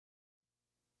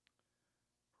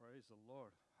Praise the Lord.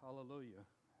 Hallelujah.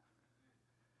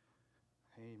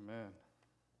 Amen.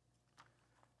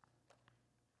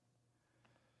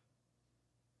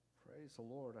 Praise the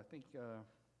Lord. I think I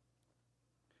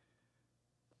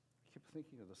keep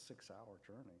thinking of the 6-hour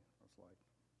journey. It's like,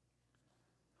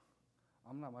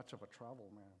 I'm not much of a travel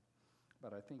man,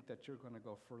 but I think that you're going to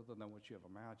go further than what you have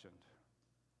imagined.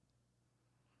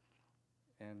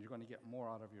 And you're going to get more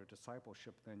out of your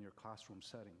discipleship than your classroom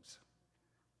settings.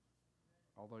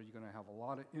 Although you're going to have a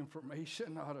lot of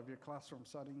information out of your classroom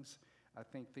settings, I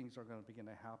think things are going to begin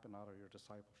to happen out of your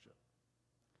discipleship.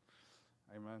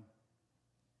 Amen.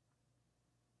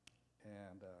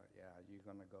 And you're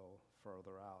going to go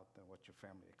further out than what your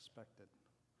family expected.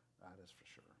 That is for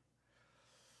sure.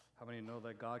 How many know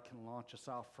that God can launch us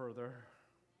out further?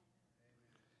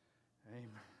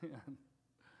 Amen. Amen.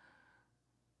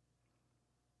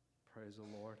 Praise the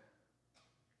Lord.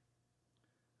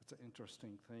 It's an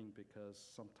interesting thing because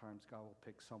sometimes God will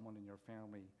pick someone in your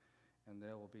family and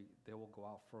they will go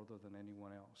out further than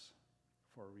anyone else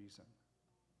for a reason.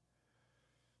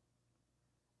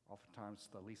 Oftentimes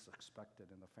the least expected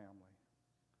in the family.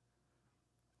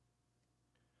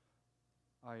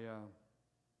 I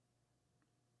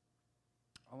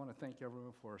want to thank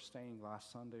everyone for staying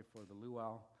last Sunday for the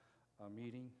luau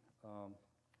meeting.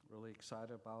 Really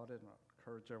excited about it, and I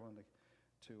encourage everyone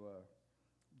to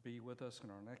be with us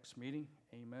in our next meeting.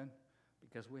 Amen.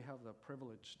 Because we have the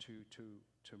privilege to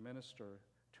minister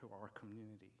to our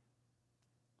community.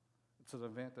 It's an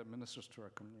event that ministers to our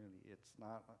community. It's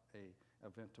not an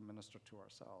event to minister to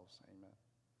ourselves. Amen.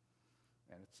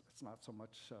 And it's not so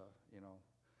much,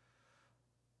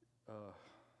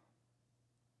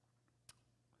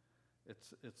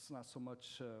 it's not so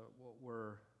much what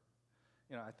we're,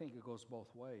 I think it goes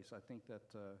both ways. I think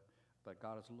that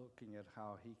God is looking at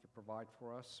how He can provide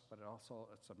for us, but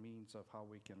it's a means of how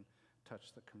we can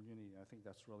touch the community. I think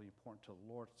that's really important to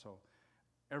the Lord. So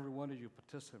every one of you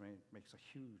participate makes a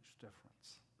huge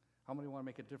difference. How many want to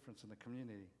make a difference in the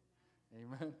community?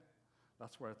 Amen.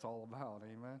 That's what it's all about.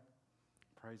 Amen.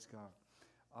 Praise God.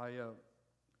 I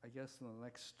guess in the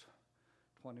next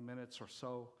 20 minutes or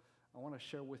so, I want to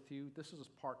share with you, this is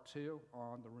part 2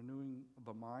 on the renewing of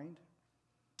the mind,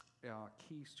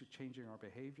 keys to changing our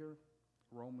behavior,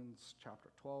 Romans chapter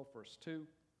 12, verse 2.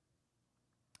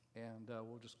 And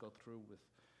we'll just go through with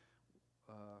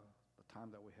the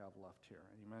time that we have left here.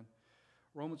 Amen.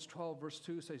 Romans 12, verse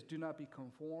 2 says, "Do not be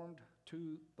conformed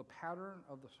to the pattern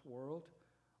of this world,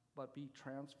 but be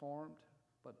transformed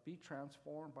by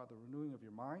the renewing of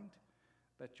your mind,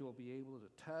 that you will be able to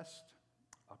test,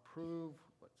 approve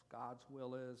what God's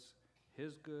will is,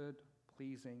 His good,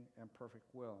 pleasing, and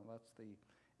perfect will." And that's the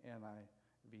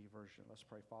NIV version. Let's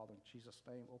pray. Father, in Jesus'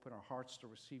 name, open our hearts to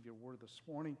receive your word this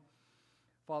morning.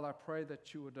 Father, I pray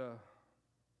that you would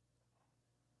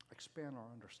expand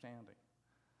our understanding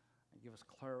and give us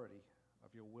clarity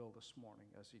of your will this morning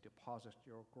as you deposit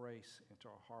your grace into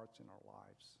our hearts and our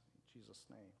lives. In Jesus'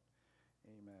 name,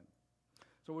 amen.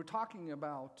 So we're talking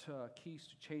about keys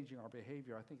to changing our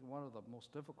behavior. I think one of the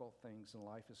most difficult things in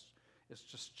life is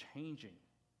just changing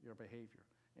your behavior.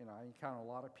 I encounter a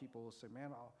lot of people who say,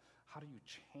 "Man, how do you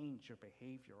change your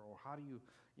behavior?" Or how do you,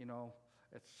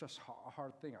 it's just a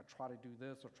hard thing. I try to do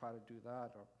this or try to do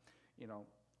that. Or,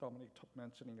 Dominic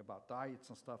mentioning about diets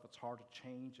and stuff. It's hard to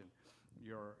change and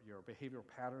your behavioral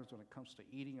patterns when it comes to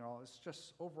eating and all. It's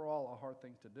just overall a hard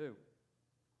thing to do.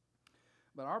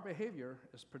 But our behavior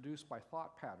is produced by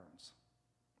thought patterns,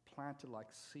 planted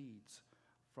like seeds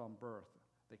from birth.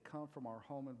 They come from our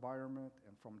home environment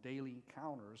and from daily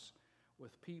encounters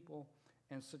with people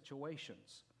and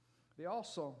situations. They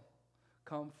also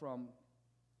come from,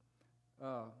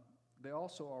 they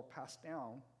also are passed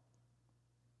down,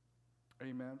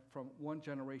 amen, from one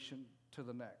generation to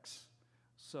the next.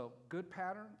 So good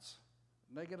patterns,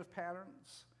 negative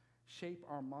patterns shape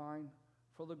our mind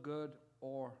for the good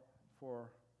or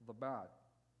for the bad.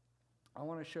 I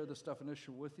want to share this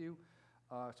definition with you.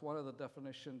 It's one of the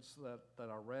definitions that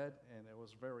I read, and it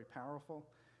was very powerful.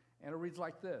 And it reads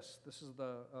like this. This is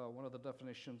one of the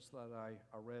definitions that I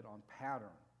read on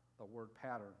pattern, the word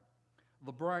pattern.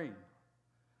 The brain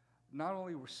not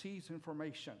only receives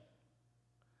information,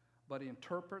 but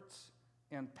interprets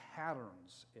and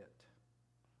patterns it.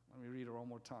 Let me read it one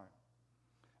more time.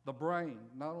 The brain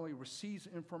not only receives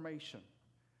information,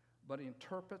 but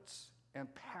interprets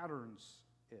and patterns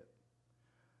it.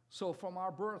 So from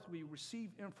our birth, we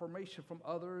receive information from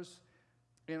others,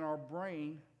 and our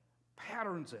brain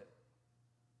patterns it.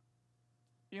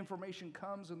 Information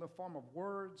comes in the form of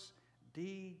words,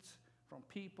 deeds, from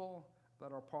people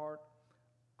that are part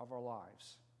of our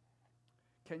lives.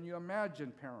 Can you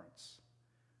imagine, parents,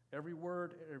 Every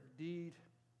word, every deed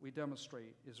we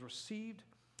demonstrate is received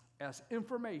as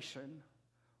information,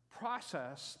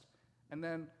 processed, and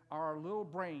then our little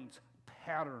brains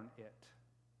pattern it.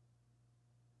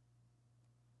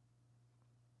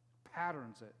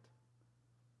 Patterns it.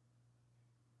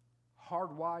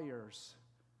 Hardwires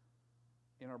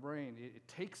in our brain. It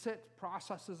takes it,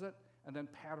 processes it, and then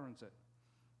patterns it.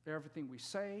 Everything we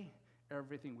say,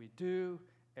 everything we do,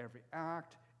 every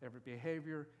act, every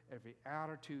behavior, every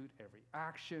attitude, every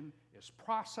action is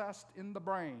processed in the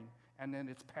brain, and then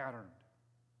it's patterned.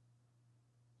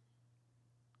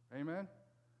 Amen?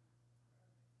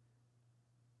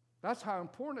 That's how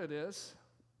important it is,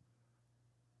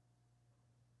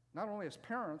 not only as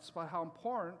parents, but how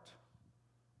important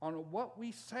on what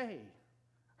we say,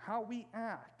 how we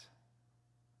act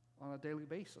on a daily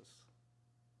basis.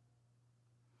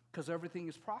 Because everything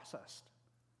is processed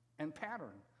and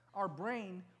patterned. Our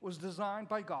brain was designed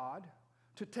by God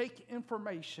to take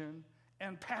information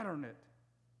and pattern it.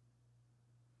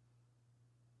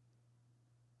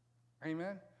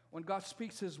 Amen? When God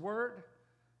speaks His word,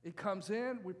 it comes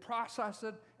in, we process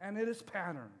it, and it is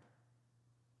patterned.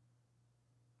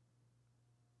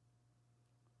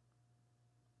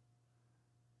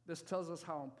 This tells us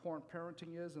how important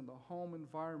parenting is in the home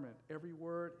environment. Every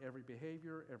word, every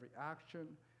behavior, every action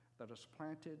that is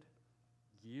planted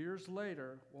years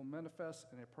later will manifest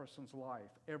in a person's life.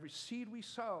 Every seed we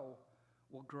sow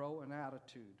will grow an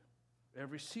attitude.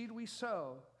 Every seed we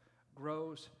sow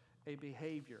grows a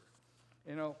behavior.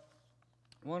 You know,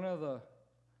 one of the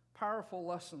powerful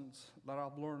lessons that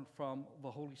I've learned from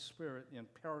the Holy Spirit in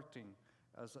parenting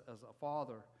as a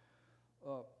father,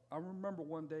 I remember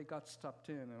one day God stepped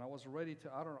in and I was ready to,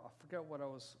 I forget what I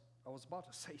was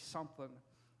about to say something,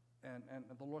 and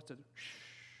the Lord said, shh,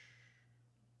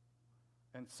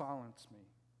 and silenced me.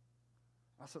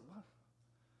 I said, what?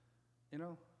 You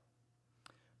know,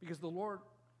 because the Lord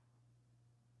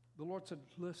said,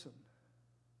 listen,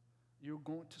 you're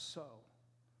going to sow.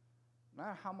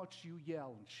 Not how much you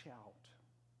yell and shout.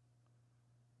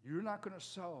 You're not going to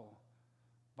sow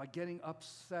by getting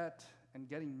upset and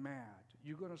getting mad.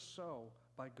 You're going to sow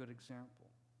by good example.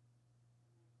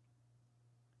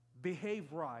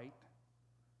 Behave right,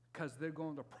 because they're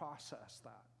going to process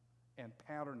that and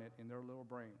pattern it in their little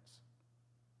brains.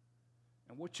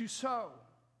 And what you sow,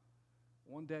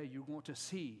 one day you're going to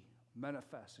see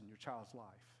manifest in your child's life.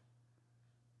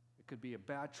 It could be a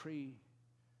bad tree.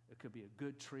 It could be a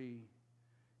good tree.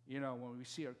 You know, when we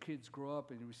see our kids grow up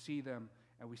and we see them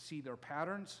and we see their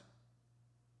patterns,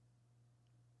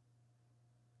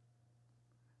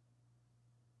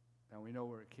 and we know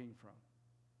where it came from.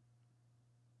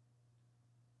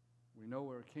 We know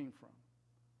where it came from.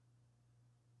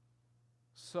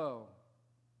 So,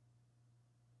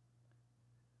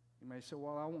 you may say,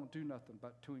 well, I won't do nothing,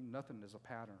 but doing nothing is a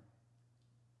pattern.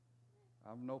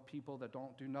 I know people that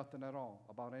don't do nothing at all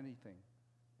about anything.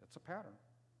 It's a pattern.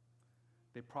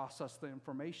 They process the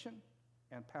information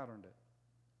and patterned it.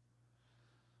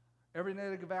 Every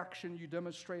negative action you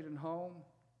demonstrate in home,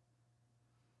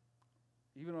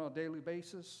 even on a daily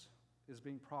basis, is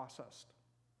being processed.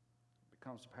 It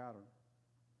becomes a pattern.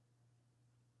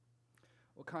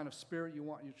 What kind of spirit you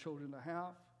want your children to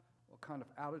have, what kind of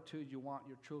attitude you want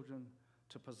your children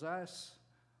to possess,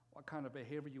 what kind of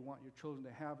behavior you want your children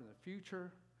to have in the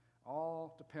future,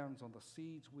 all depends on the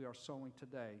seeds we are sowing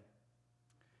today.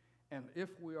 And if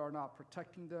we are not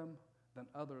protecting them, then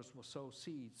others will sow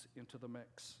seeds into the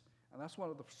mix. And that's one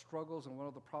of the struggles and one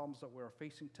of the problems that we're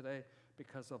facing today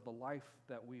because of the life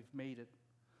that we've made it,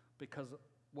 because of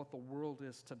what the world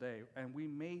is today. And we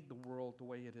made the world the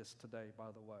way it is today, by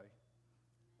the way.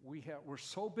 We're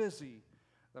so busy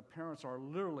that parents are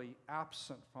literally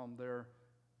absent from their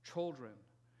children.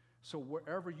 So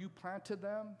wherever you planted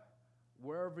them,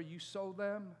 wherever you sow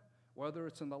them, whether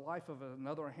it's in the life of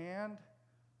another hand,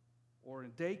 or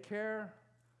in daycare,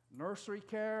 nursery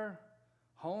care,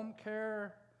 home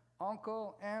care,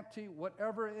 uncle, auntie,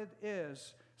 whatever it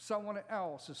is, someone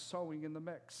else is sowing in the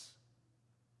mix.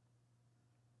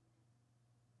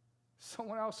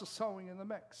 Someone else is sowing in the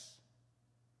mix.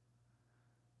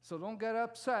 So don't get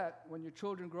upset when your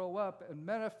children grow up and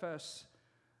manifest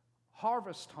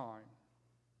harvest time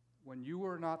when you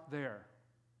were not there,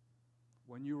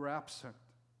 when you were absent,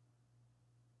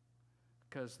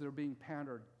 because they're being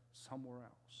patterned somewhere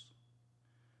else.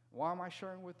 Why am I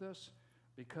sharing with this?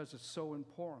 Because it's so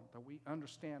important that we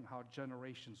understand how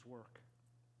generations work.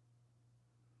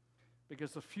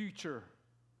 Because the future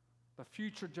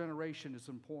generation is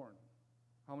important.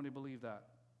 How many believe that?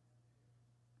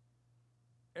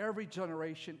 Every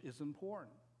generation is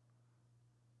important.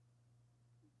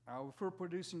 If we're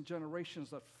producing generations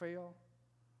that fail,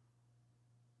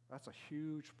 that's a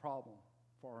huge problem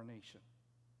for our nation.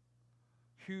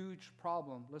 Huge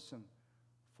problem, listen,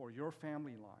 for your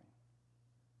family line,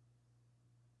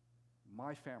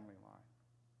 my family line.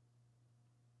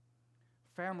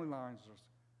 Family lines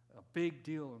are a big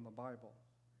deal in the Bible.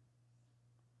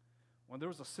 When there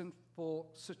was a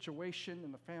sinful situation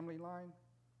in the family line,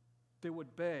 they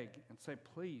would beg and say,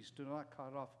 please do not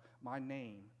cut off my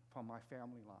name from my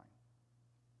family line.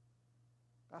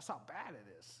 That's how bad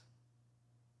it is.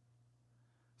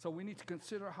 So we need to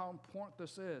consider how important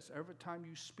this is. Every time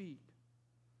you speak,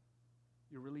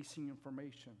 you're releasing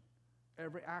information.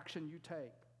 Every action you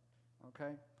take,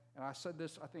 okay? And I said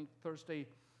this, I think, Thursday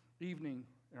evening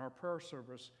in our prayer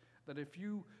service, that if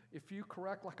you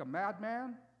correct like a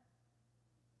madman,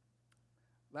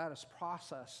 that is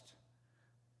processed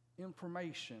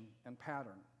information and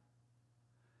pattern.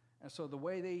 And so the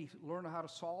way they learn how to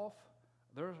solve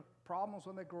their problems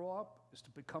when they grow up is to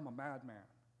become a madman,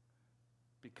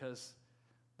 because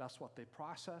that's what they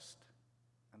processed,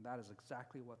 and that is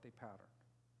exactly what they patterned.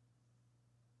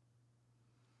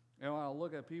 And when I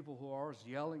look at people who are always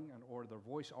yelling, or their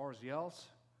voice always yells,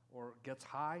 or gets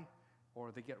high,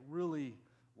 or they get really,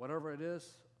 whatever it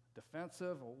is,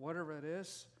 defensive, or whatever it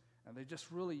is, and they just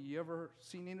really, you ever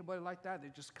seen anybody like that? They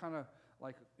just kind of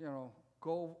like,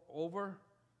 go over.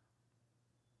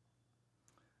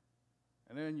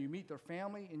 And then you meet their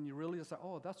family, and you really say,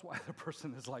 oh, that's why the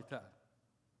person is like that.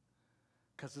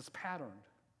 Because it's patterned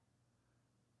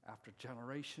after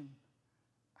generation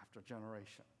after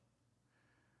generation.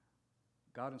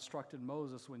 God instructed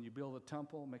Moses, when you build a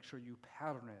temple, make sure you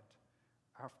pattern it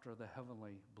after the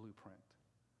heavenly blueprint.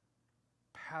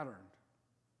 Patterned.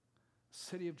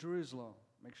 City of Jerusalem,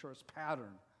 make sure it's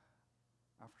patterned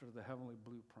after the heavenly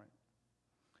blueprint.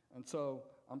 And so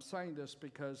I'm saying this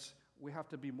because we have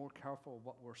to be more careful of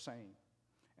what we're saying.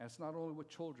 And it's not only with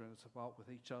children, it's about with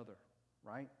each other,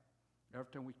 right? Every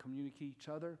time we communicate each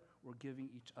other, we're giving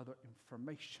each other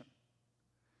information.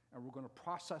 And we're going to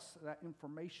process that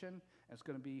information, and it's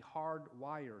going to be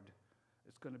hardwired.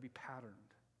 It's going to be patterned.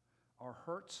 Our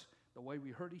hurts, the way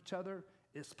we hurt each other,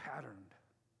 is patterned.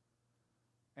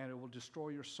 And it will destroy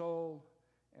your soul,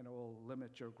 and it will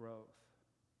limit your growth.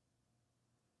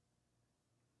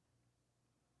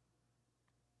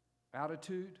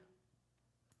 Attitude.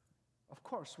 Of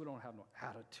course, we don't have no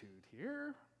attitude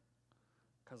here,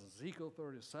 because Ezekiel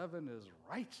 37 is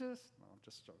righteous. No, I'm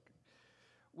just joking.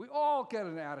 We all get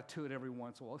an attitude every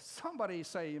once in a while. Somebody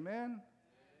say amen.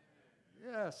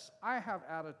 Yes, I have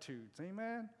attitudes.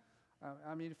 Amen.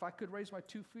 I mean, if I could raise my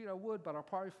 2 feet, I would, but I'll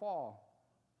probably fall.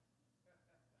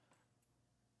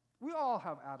 We all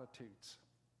have attitudes.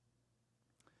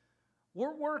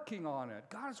 We're working on it.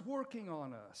 God's working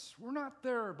on us. We're not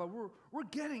there, but we're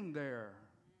getting there.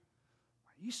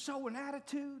 You sow an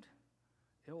attitude,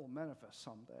 it will manifest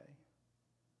someday.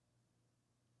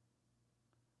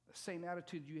 The same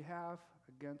attitude you have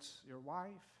against your wife,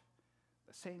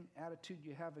 the same attitude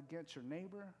you have against your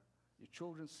neighbor, your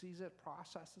children sees it,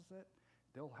 processes it,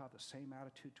 they'll have the same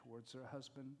attitude towards their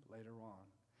husband later on.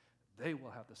 They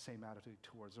will have the same attitude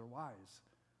towards their wives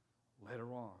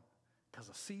later on, because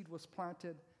a seed was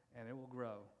planted and it will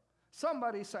grow.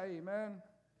 Somebody say amen.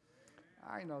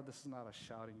 I know this is not a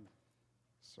shouting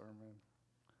sermon,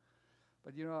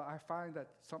 but I find that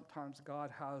sometimes God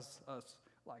has us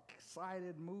like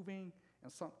excited, moving,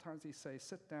 and sometimes he says,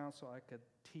 sit down so I could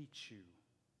teach you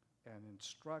and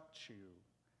instruct you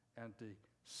and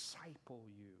disciple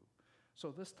you.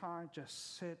 So this time,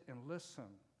 just sit and listen.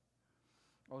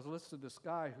 I was listening to this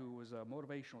guy who was a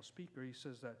motivational speaker. He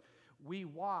says that we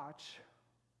watch,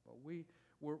 but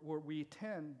we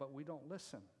attend, but we don't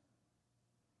listen.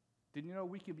 Did you know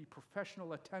we can be professional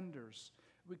attenders?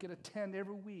 We can attend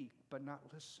every week, but not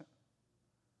listen.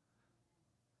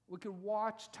 We can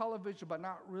watch television, but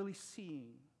not really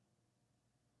seeing.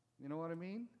 You know what I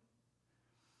mean?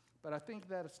 But I think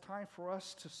that it's time for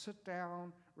us to sit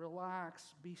down, relax,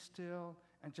 be still,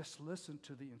 and just listen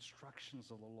to the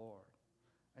instructions of the Lord.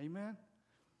 Amen?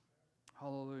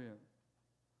 Hallelujah.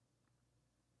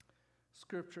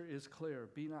 Scripture is clear.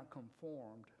 Be not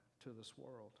conformed to this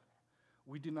world.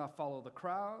 We do not follow the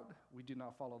crowd. We do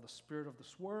not follow the spirit of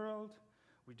this world.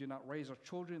 We do not raise our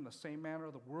children in the same manner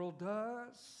the world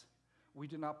does. We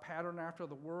do not pattern after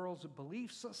the world's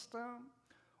belief system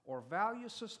or value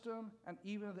system, and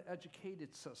even the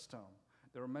educated system.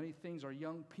 There are many things our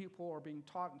young people are being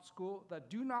taught in school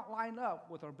that do not line up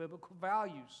with our biblical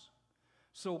values.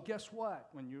 So guess what?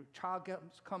 When your child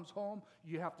comes home,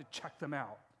 you have to check them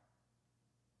out.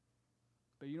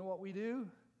 But you know what we do?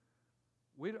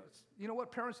 We don't, you know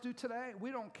what parents do today?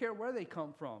 We don't care where they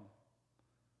come from.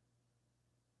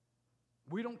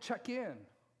 We don't check in.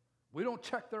 We don't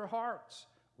check their hearts.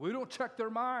 We don't check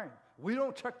their mind. We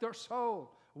don't check their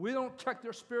soul. We don't check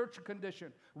their spiritual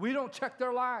condition. We don't check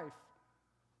their life.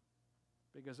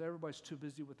 Because everybody's too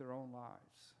busy with their own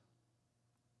lives.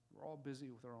 We're all busy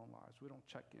with our own lives. We don't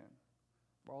check in.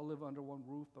 We all live under one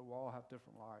roof, but we all have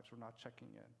different lives. We're not checking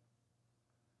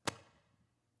in.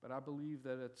 But I believe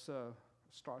that it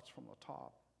starts from the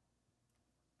top.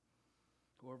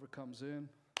 Whoever comes in,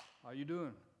 how you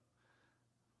doing?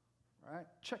 Right?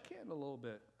 Check in a little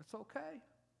bit. It's okay.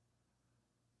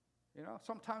 You know,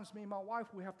 sometimes me and my wife,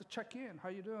 we have to check in. How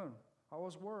you doing? How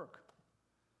was work?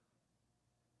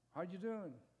 How you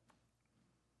doing?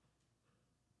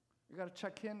 You got to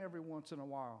check in every once in a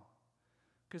while.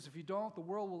 Because if you don't, the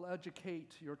world will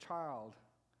educate your child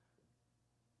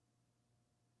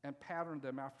and pattern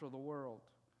them after the world.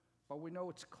 But we know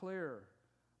it's clear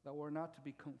that we're not to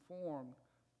be conformed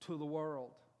to the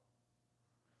world.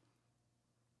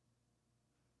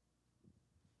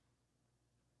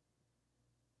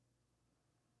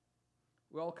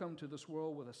 We all come to this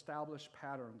world with established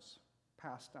patterns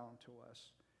passed down to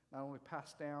us. Not only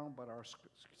passed down, but our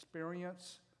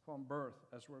experience from birth.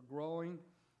 As we're growing,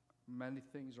 many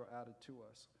things are added to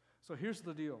us. So here's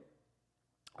the deal.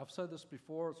 I've said this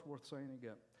before, it's worth saying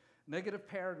again. Negative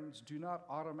patterns do not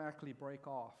automatically break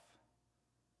off.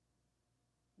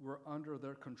 We're under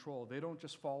their control. They don't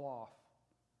just fall off.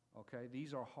 Okay?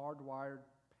 These are hardwired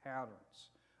patterns.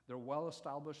 They're well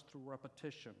established through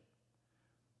repetition.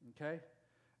 Okay?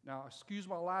 Now, excuse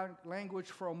my language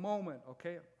for a moment,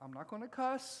 okay? I'm not going to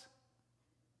cuss.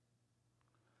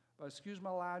 But excuse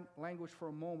my language for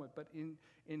a moment. But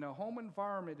in a home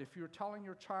environment, if you're telling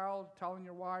your child, telling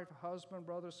your wife, husband,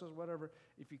 brother, sister, whatever,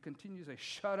 if you continue to say,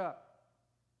 shut up,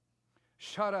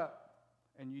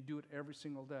 and you do it every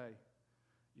single day,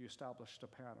 you established a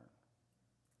pattern.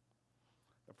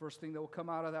 The first thing that will come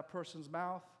out of that person's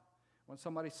mouth, when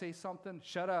somebody says something,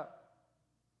 shut up.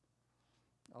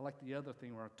 I like the other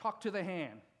thing where talk to the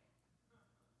hand.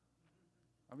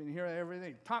 I mean, hear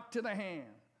everything. Talk to the hand.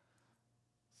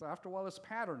 So after a while, it's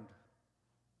patterned.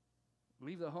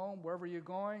 Leave the home, wherever you're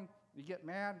going, you get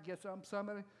mad, get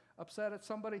somebody upset at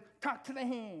somebody, talk to the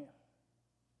hand.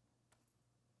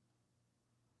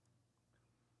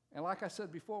 And like I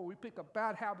said before, we pick up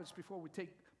bad habits before we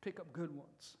pick up good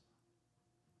ones.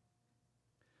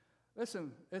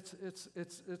 Listen, it's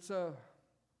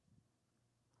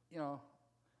you know,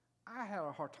 I had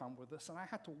a hard time with this, and I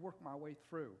had to work my way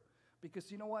through.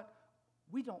 Because you know what?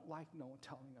 We don't like no one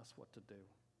telling us what to do.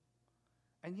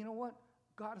 And you know what?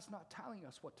 God is not telling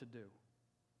us what to do.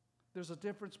 There's a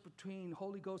difference between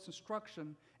Holy Ghost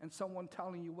instruction and someone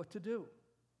telling you what to do.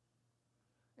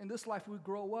 In this life, we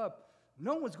grow up.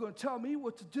 No one's going to tell me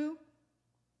what to do.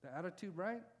 The attitude,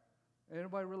 right?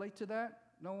 Anybody relate to that?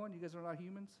 No one? You guys are not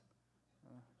humans?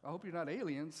 I hope you're not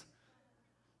aliens.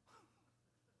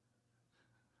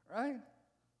 Right?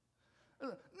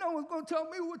 No one's going to tell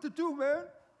me what to do, man.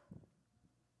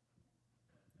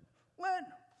 What?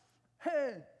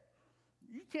 Hey,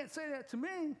 you can't say that to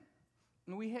me.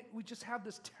 And we just have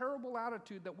this terrible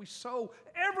attitude that we sow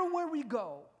everywhere we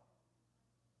go.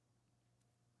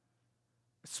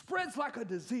 It spreads like a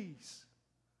disease.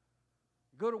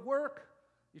 You go to work,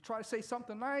 you try to say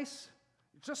something nice,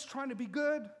 you're just trying to be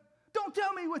good. Don't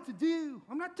tell me what to do.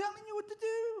 I'm not telling you what to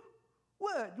do.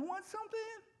 What? You want something?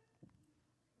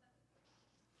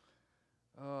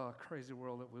 Oh, crazy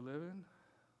world that we live in.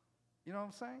 You know what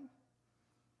I'm saying?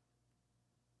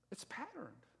 It's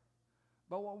patterned.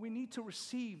 But what we need to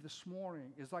receive this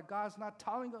morning is like God's not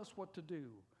telling us what to do.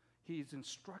 He's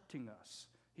instructing us.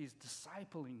 He's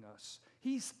discipling us.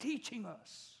 He's teaching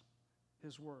us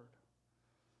His word.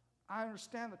 I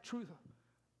understand the truth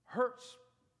hurts,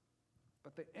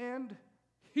 but the end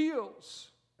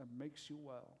heals and makes you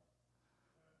well.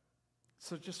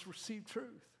 So just receive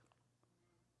truth.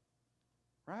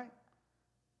 Right?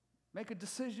 Make a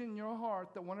decision in your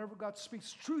heart that whenever God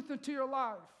speaks truth into your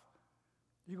life,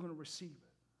 you're going to receive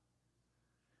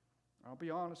it. I'll be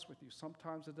honest with you.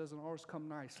 Sometimes it doesn't always come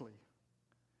nicely.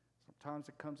 Sometimes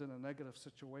it comes in a negative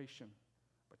situation.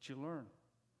 But you learn.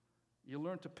 You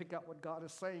learn to pick out what God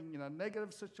is saying in a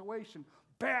negative situation,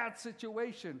 bad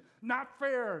situation, not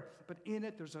fair. But in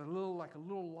it, there's a little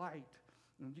light.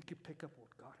 And you can pick up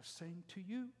what God is saying to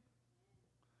you.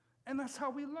 And that's how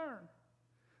we learn.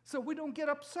 So we don't get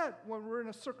upset when we're in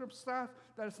a circumstance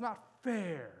that it's not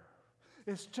fair.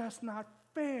 It's just not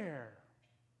fair.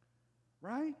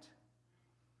 Right?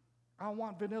 I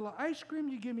want vanilla ice cream,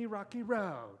 you give me Rocky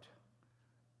Road.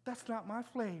 That's not my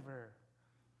flavor.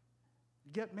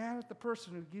 You get mad at the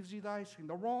person who gives you the ice cream,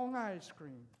 the wrong ice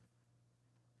cream.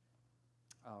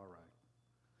 All right.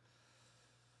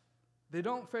 They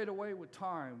don't fade away with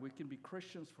time. We can be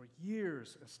Christians for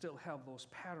years and still have those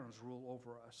patterns rule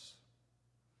over us.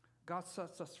 God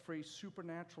sets us free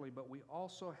supernaturally, but we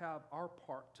also have our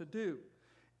part to do.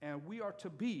 And we are to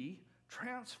be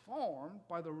transformed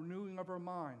by the renewing of our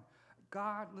mind.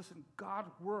 God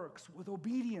works with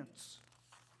obedience.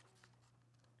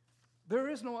 There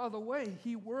is no other way.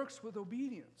 He works with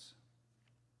obedience.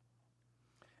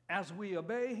 As we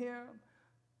obey Him,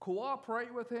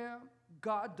 cooperate with Him,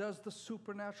 God does the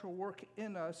supernatural work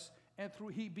in us, and through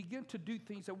He begins to do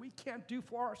things that we can't do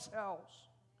for ourselves.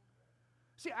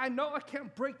 See, I know I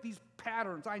can't break these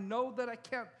patterns. I know that I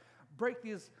can't break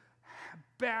these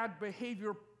bad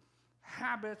behavior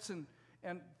habits and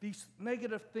these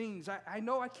negative things. I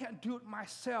know I can't do it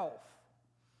myself.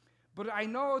 But I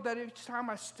know that each time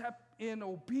I step in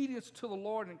obedience to the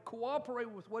Lord and cooperate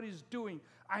with what He's doing,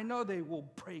 I know they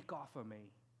will break off of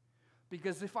me.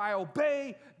 Because if I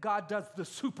obey, God does the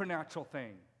supernatural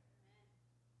thing.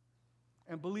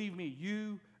 And believe me,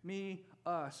 you, me,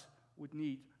 us would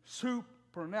need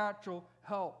supernatural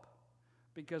help,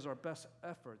 because our best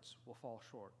efforts will fall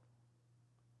short.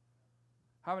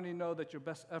 How many know that your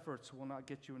best efforts will not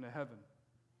get you into heaven?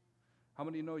 How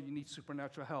many know you need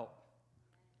supernatural help?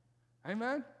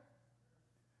 Amen?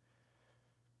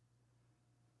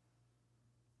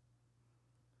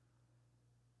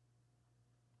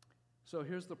 So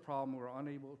here's the problem. We're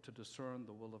unable to discern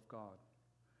the will of God.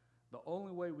 The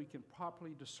only way we can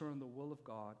properly discern the will of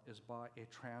God is by a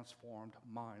transformed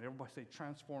mind. Everybody say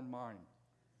transformed mind.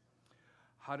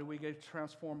 How do we get a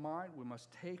transformed mind? We must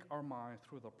take our mind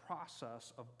through the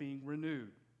process of being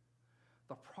renewed.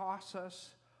 The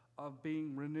process of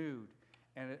being renewed.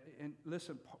 And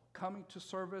listen, coming to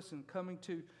service and coming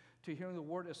to hearing the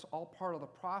word is all part of the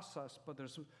process, but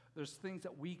there's things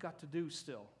that we got to do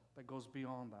still that goes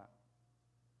beyond that.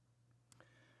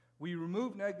 We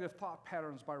remove negative thought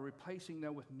patterns by replacing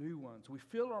them with new ones. We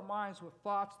fill our minds with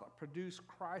thoughts that produce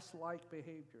Christ-like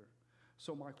behavior.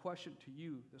 So my question to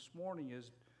you this morning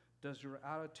is, does your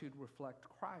attitude reflect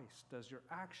Christ? Does your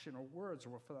action or words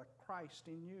reflect Christ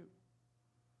in you?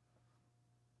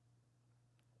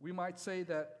 We might say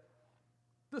that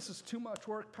this is too much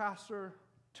work, Pastor,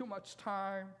 too much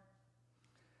time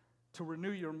to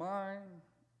renew your mind.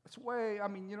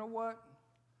 You know what?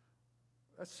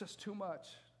 That's just too much.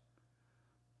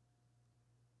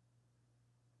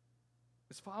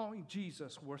 Is following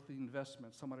Jesus worth the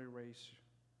investment? Somebody raise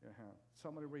your hand.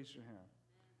 Somebody raise your hand.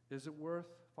 Is it worth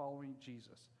following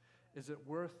Jesus? Is it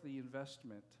worth the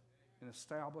investment in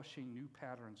establishing new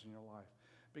patterns in your life?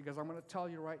 Because I'm going to tell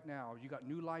you right now, you got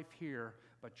new life here,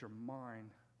 but your mind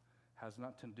has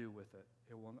nothing to do with it.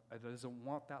 It doesn't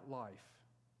want that life.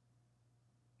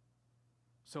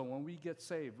 So when we get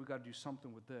saved, we got to do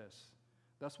something with this.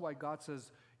 That's why God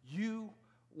says, you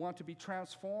want to be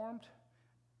transformed?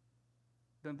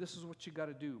 Then this is what you got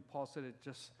to do. Paul said it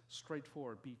just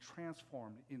straightforward. Be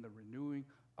transformed in the renewing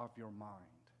of your mind.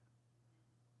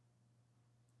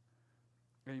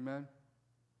 Amen?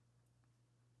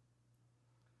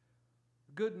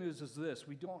 The good news is this.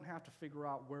 We don't have to figure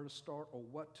out where to start or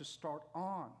what to start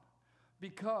on.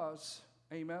 Because,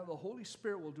 amen, the Holy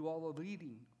Spirit will do all the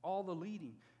leading. All the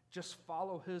leading. Just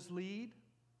follow His lead.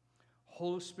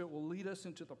 Holy Spirit will lead us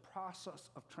into the process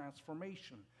of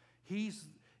transformation. He's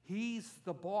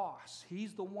the boss.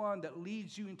 He's the one that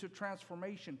leads you into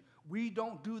transformation. We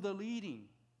don't do the leading,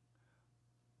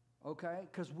 okay?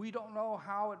 Because we don't know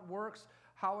how it works,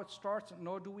 how it starts,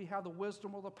 nor do we have the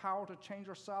wisdom or the power to change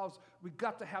ourselves. We've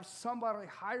got to have somebody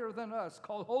higher than us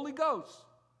called Holy Ghost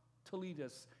to lead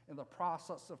us in the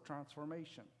process of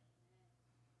transformation.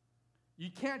 You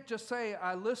can't just say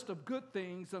a list of good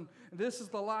things and this is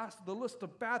the list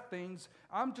of bad things.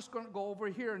 I'm just going to go over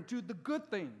here and do the good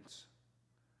things.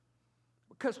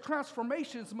 Because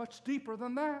transformation is much deeper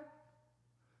than that.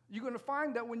 You're going to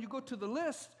find that when you go to the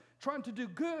list trying to do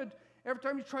good, every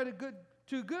time you try to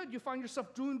do good, you find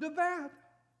yourself doing the bad.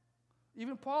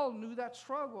 Even Paul knew that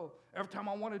struggle. Every time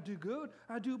I want to do good,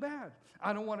 I do bad.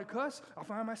 I don't want to cuss, I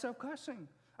find myself cussing.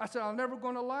 I said, I'm never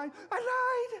going to lie. I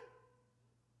lied.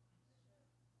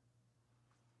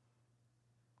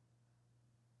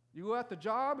 You go at the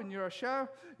job and you're a chef,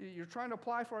 you're trying to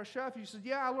apply for a chef, you said,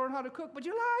 yeah, I learned how to cook, but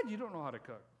you lied, you don't know how to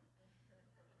cook.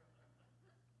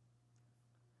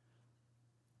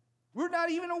 We're not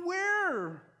even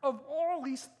aware of all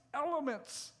these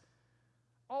elements,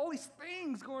 all these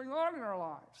things going on in our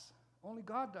lives. Only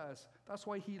God does. That's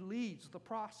why He leads the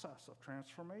process of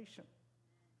transformation.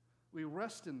 We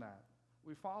rest in that.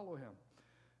 We follow Him.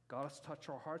 God has touched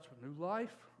our hearts with new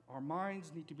life. Our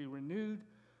minds need to be renewed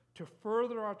to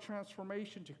further our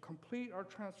transformation, to complete our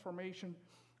transformation.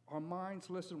 Our minds,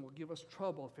 listen, will give us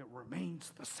trouble if it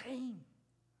remains the same.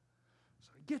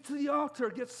 So get to the altar,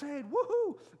 get saved,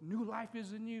 woohoo! New life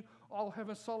is in you. All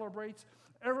heaven celebrates.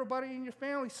 Everybody in your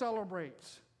family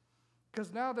celebrates.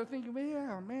 Because now they're thinking,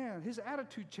 yeah, man, his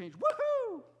attitude changed.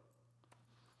 Woohoo!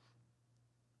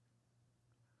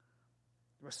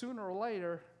 But sooner or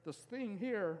later, this thing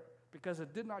here, because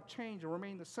it did not change and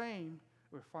remain the same,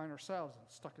 we find ourselves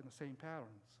stuck in the same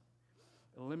patterns.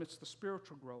 It limits the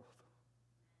spiritual growth.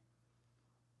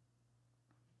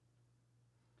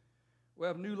 We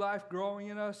have new life growing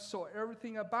in us, so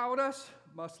everything about us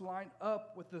must line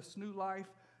up with this new life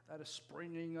that is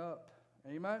springing up.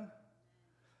 Amen?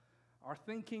 Our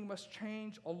thinking must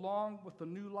change along with the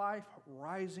new life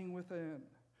rising within.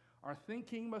 Our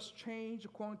thinking must change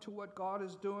according to what God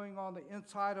is doing on the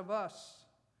inside of us.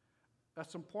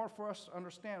 That's important for us to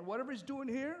understand. Whatever he's doing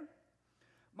here,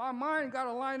 my mind got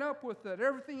to line up with it.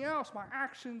 Everything else, my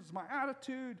actions, my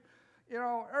attitude,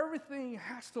 everything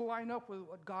has to line up with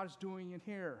what God's doing in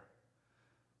here.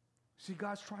 See,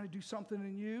 God's trying to do something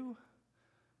in you,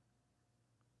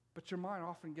 but your mind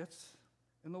often gets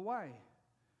in the way.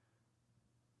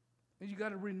 And you got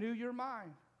to renew your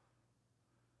mind.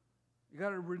 You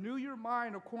got to renew your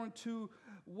mind according to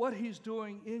what he's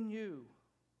doing in you,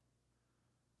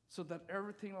 so that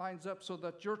everything lines up, so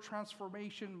that your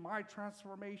transformation, my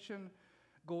transformation,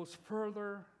 goes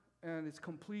further and is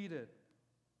completed.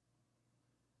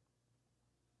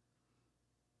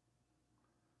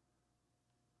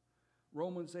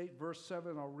 Romans 8, verse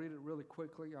 7, I'll read it really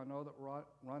quickly. I know that we're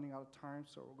running out of time,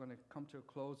 so we're going to come to a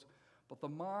close. But the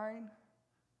mind,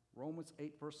 Romans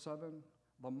 8, verse 7,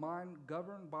 the mind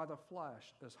governed by the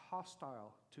flesh is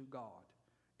hostile to God.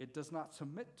 It does not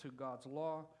submit to God's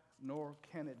law, nor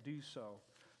can it do so.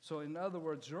 So in other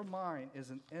words, your mind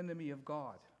is an enemy of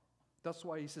God. That's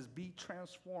why he says, be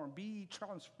transformed. Be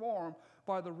transformed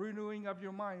by the renewing of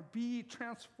your mind. Be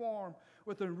transformed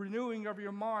with the renewing of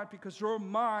your mind, because your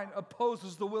mind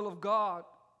opposes the will of God.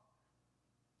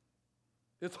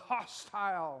 It's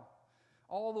hostile.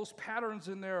 All those patterns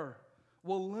in there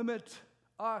will limit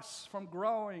us from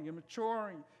growing and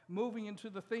maturing, moving into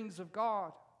the things of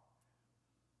God.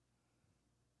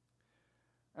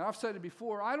 And I've said it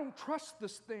before, I don't trust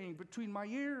this thing between my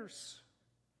ears.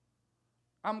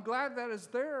 I'm glad that it's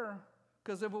there,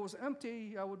 because if it was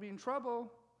empty, I would be in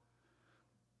trouble.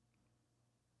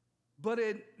 But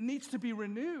it needs to be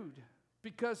renewed,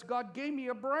 because God gave me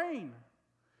a brain.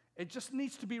 It just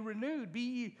needs to be renewed.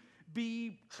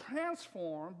 Be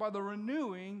transformed by the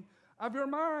renewing of your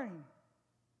mind.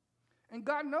 And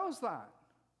God knows that.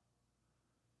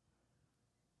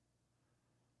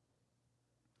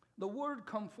 The word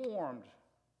conformed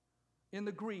in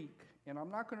the Greek, and I'm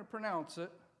not going to pronounce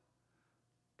it,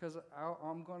 because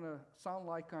I'm going to sound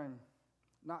like I'm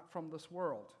not from this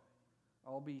world.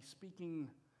 I'll be speaking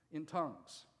in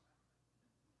tongues.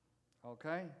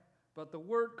 Okay? But the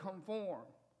word conform,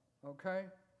 okay,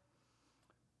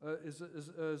 is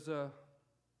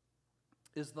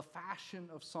the fashion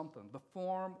of something, the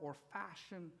form or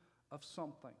fashion of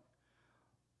something.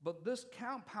 But this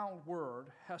compound word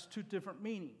has two different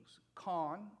meanings.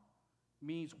 Con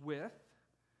means with,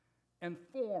 and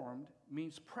formed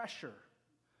means pressure.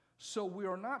 So we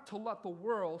are not to let the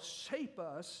world shape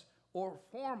us or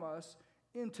form us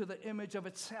into the image of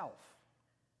itself.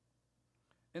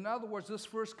 In other words, this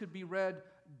verse could be read,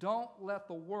 don't let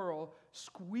the world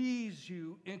squeeze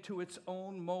you into its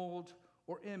own mold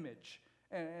or image.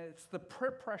 And it's the peer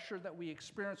pressure that we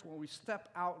experience when we step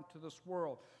out into this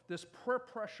world. This peer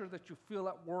pressure that you feel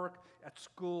at work, at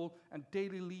school, and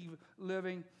daily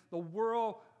living. The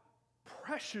world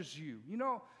pressures you.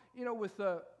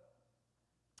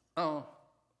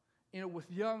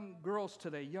 With young girls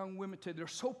today, young women today, they're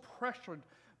so pressured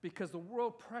because the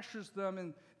world pressures them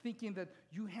in thinking that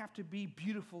you have to be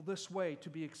beautiful this way to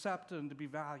be accepted and to be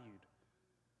valued.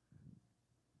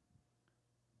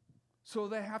 So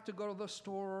they have to go to the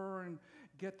store and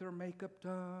get their makeup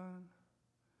done.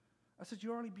 I said,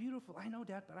 you're already beautiful. I know,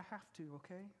 Dad, but I have to,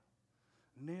 okay?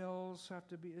 Nails have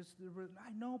to be,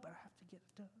 I know, but I have to get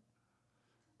it done.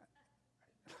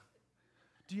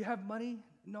 Do you have money?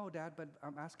 No, Dad, but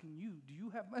I'm asking you, do you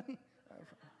have money?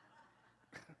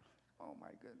 Oh,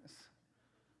 my goodness.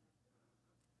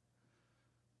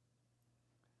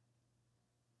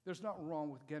 There's nothing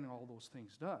wrong with getting all those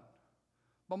things done.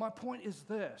 But my point is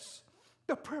this.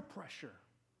 The peer pressure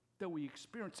that we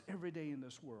experience every day in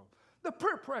this world. The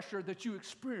peer pressure that you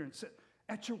experience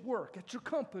at your work, at your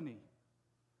company.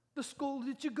 The school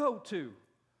that you go to.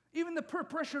 Even the peer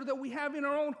pressure that we have in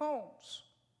our own homes.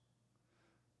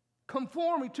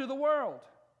 Conforming to the world.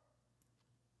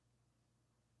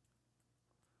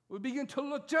 We begin to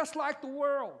look just like the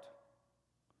world.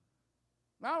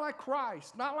 Not like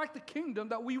Christ, not like the kingdom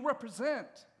that we represent.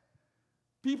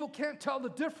 People can't tell the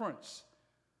difference.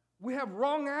 We have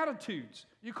wrong attitudes.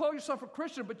 You call yourself a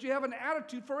Christian, but you have an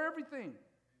attitude for everything.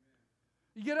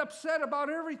 You get upset about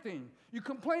everything. You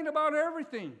complain about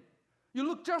everything. You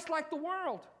look just like the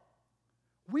world.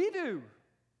 We do.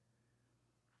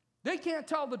 They can't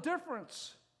tell the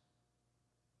difference.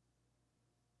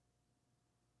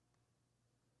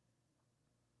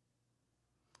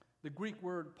 The Greek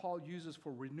word Paul uses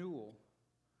for renewal,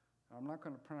 I'm not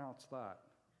going to pronounce that.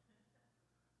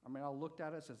 I mean, I looked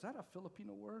at it and said, is that a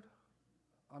Filipino word?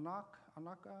 Anak?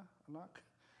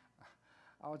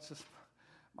 I was just,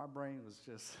 my brain was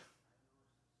just.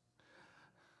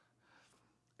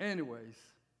 Anyways,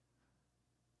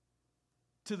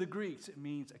 to the Greeks, it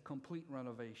means a complete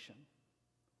renovation,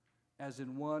 as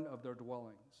in one of their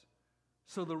dwellings.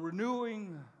 So the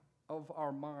renewing of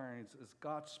our minds is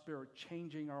God's Spirit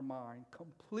changing our mind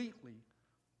completely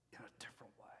in a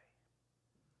different way.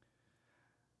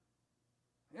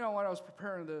 You know, when I was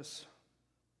preparing this,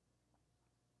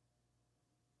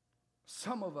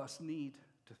 some of us need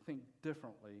to think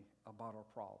differently about our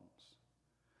problems.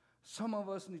 Some of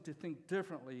us need to think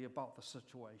differently about the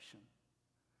situation.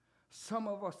 Some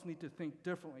of us need to think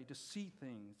differently to see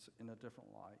things in a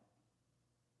different light.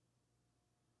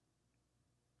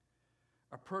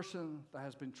 A person that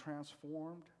has been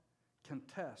transformed can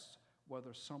test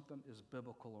whether something is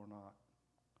biblical or not.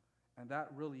 And that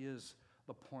really is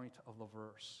the point of the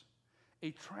verse.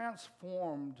 A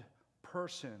transformed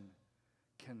person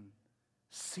can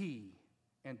see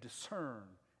and discern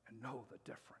and know the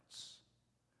difference.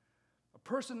 A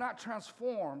person not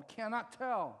transformed cannot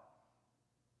tell.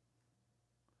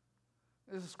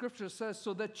 As the scripture says,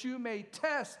 so that you may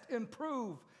test and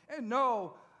prove and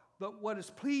know that what is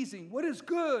pleasing, what is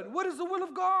good, what is the will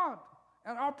of God.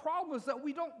 And our problem is that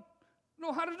we don't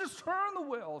know how to discern the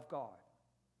will of God.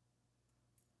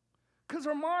 Because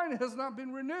our mind has not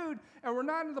been renewed and we're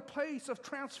not in the place of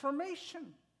transformation.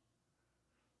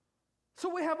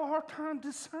 So we have a hard time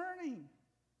discerning.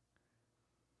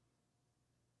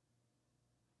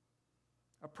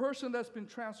 A person that's been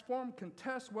transformed can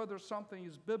test whether something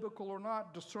is biblical or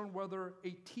not, discern whether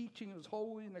a teaching is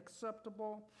holy and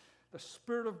acceptable. The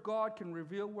Spirit of God can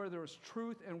reveal where there is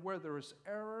truth and where there is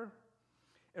error.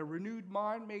 A renewed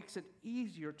mind makes it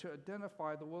easier to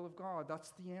identify the will of God.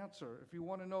 That's the answer. If you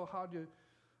want to know how do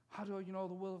you know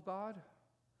the will of God?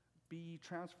 Be ye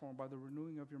transformed by the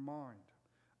renewing of your mind.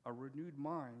 A renewed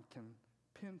mind can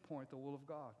pinpoint the will of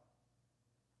God.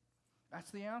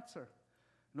 That's the answer.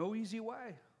 No easy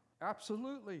way.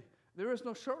 Absolutely. There is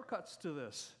no shortcuts to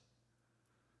this.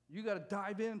 You got to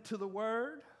dive into the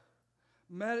Word,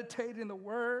 meditate in the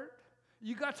Word.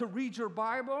 You got to read your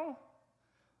Bible.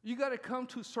 You got to come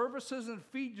to services and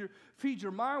feed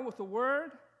your mind with the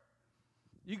Word.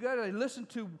 You got to listen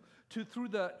to through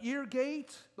the ear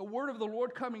gate, the Word of the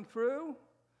Lord coming through.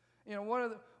 You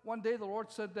know, one day the Lord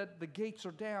said that the gates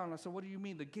are down. I said, what do you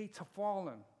mean? The gates have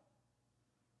fallen.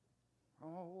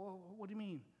 Oh, what do you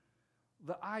mean?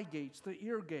 The eye gates, the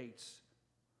ear gates,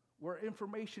 where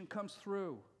information comes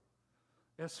through,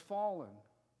 has fallen.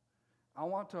 I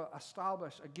want to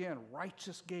establish, again,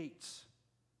 righteous gates.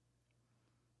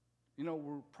 You know,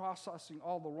 we're processing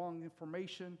all the wrong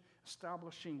information,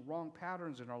 establishing wrong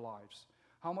patterns in our lives.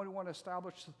 How many want to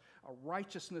establish a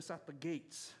righteousness at the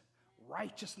gates?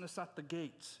 Righteousness at the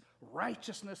gates.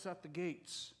 Righteousness at the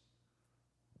gates.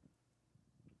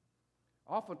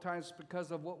 Oftentimes because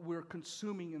of what we're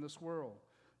consuming in this world,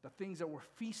 the things that we're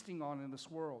feasting on in this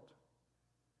world.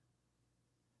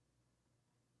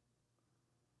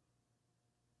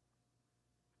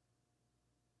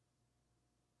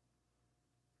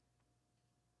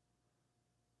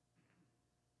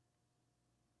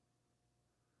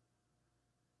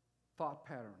 Thought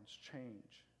patterns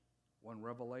change when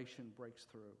revelation breaks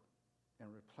through and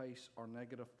replace our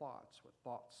negative thoughts with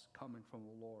thoughts coming from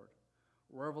the Lord.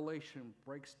 Revelation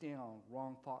breaks down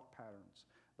wrong thought patterns.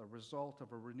 The result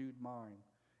of a renewed mind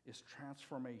is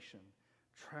transformation.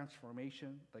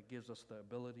 Transformation that gives us the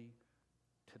ability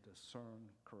to discern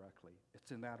correctly.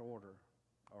 It's in that order,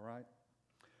 all right?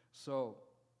 So,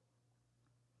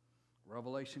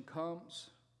 revelation comes,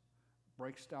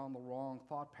 breaks down the wrong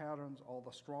thought patterns, all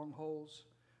the strongholds.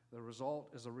 The result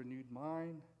is a renewed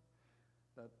mind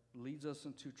that leads us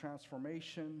into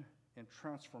transformation, and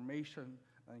transformation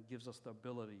and gives us the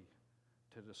ability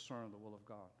to discern the will of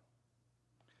God.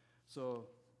 So,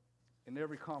 in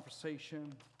every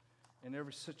conversation, in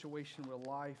every situation with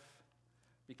life,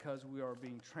 because we are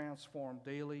being transformed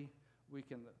daily, we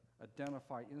can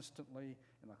identify instantly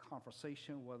in a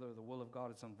conversation whether the will of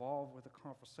God is involved with the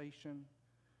conversation.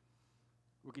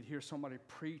 We could hear somebody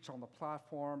preach on the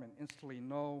platform and instantly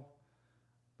know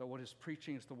that what he's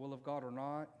preaching is the will of God or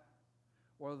not,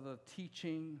 whether the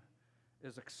teaching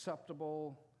is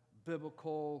acceptable,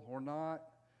 biblical or not.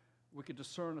 We could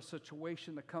discern a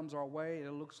situation that comes our way.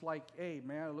 It looks like, hey,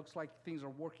 man, it looks like things are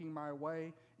working my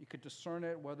way. You could discern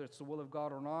it, whether it's the will of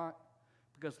God or not.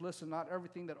 Because listen, not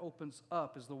everything that opens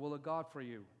up is the will of God for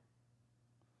you.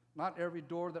 Not every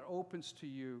door that opens to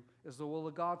you is the will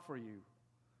of God for you.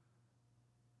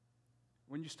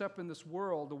 When you step in this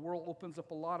world, the world opens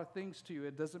up a lot of things to you.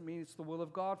 It doesn't mean it's the will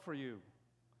of God for you.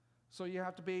 So you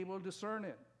have to be able to discern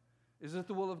it. Is it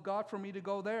the will of God for me to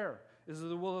go there? Is it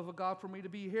the will of God for me to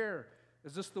be here?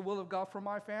 Is this the will of God for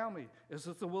my family? Is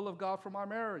this the will of God for my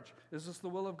marriage? Is this the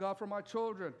will of God for my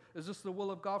children? Is this the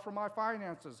will of God for my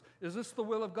finances? Is this the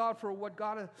will of God for what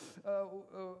God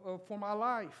for my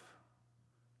life?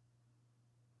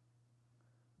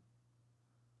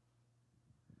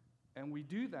 And we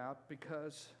do that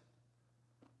because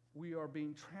we are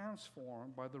being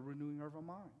transformed by the renewing of our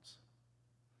minds.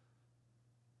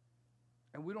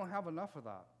 And we don't have enough of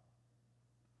that.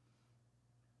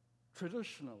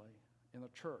 Traditionally, in the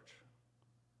church,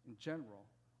 in general,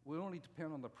 we only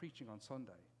depend on the preaching on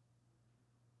Sunday.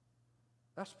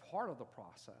 That's part of the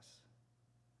process.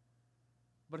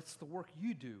 But it's the work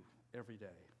you do every day.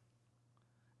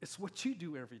 It's what you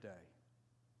do every day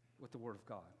with the Word of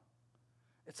God.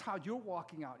 It's how you're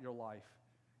walking out your life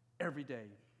every day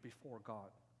before God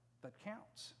that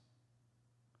counts.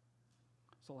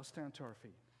 So let's stand to our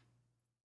feet.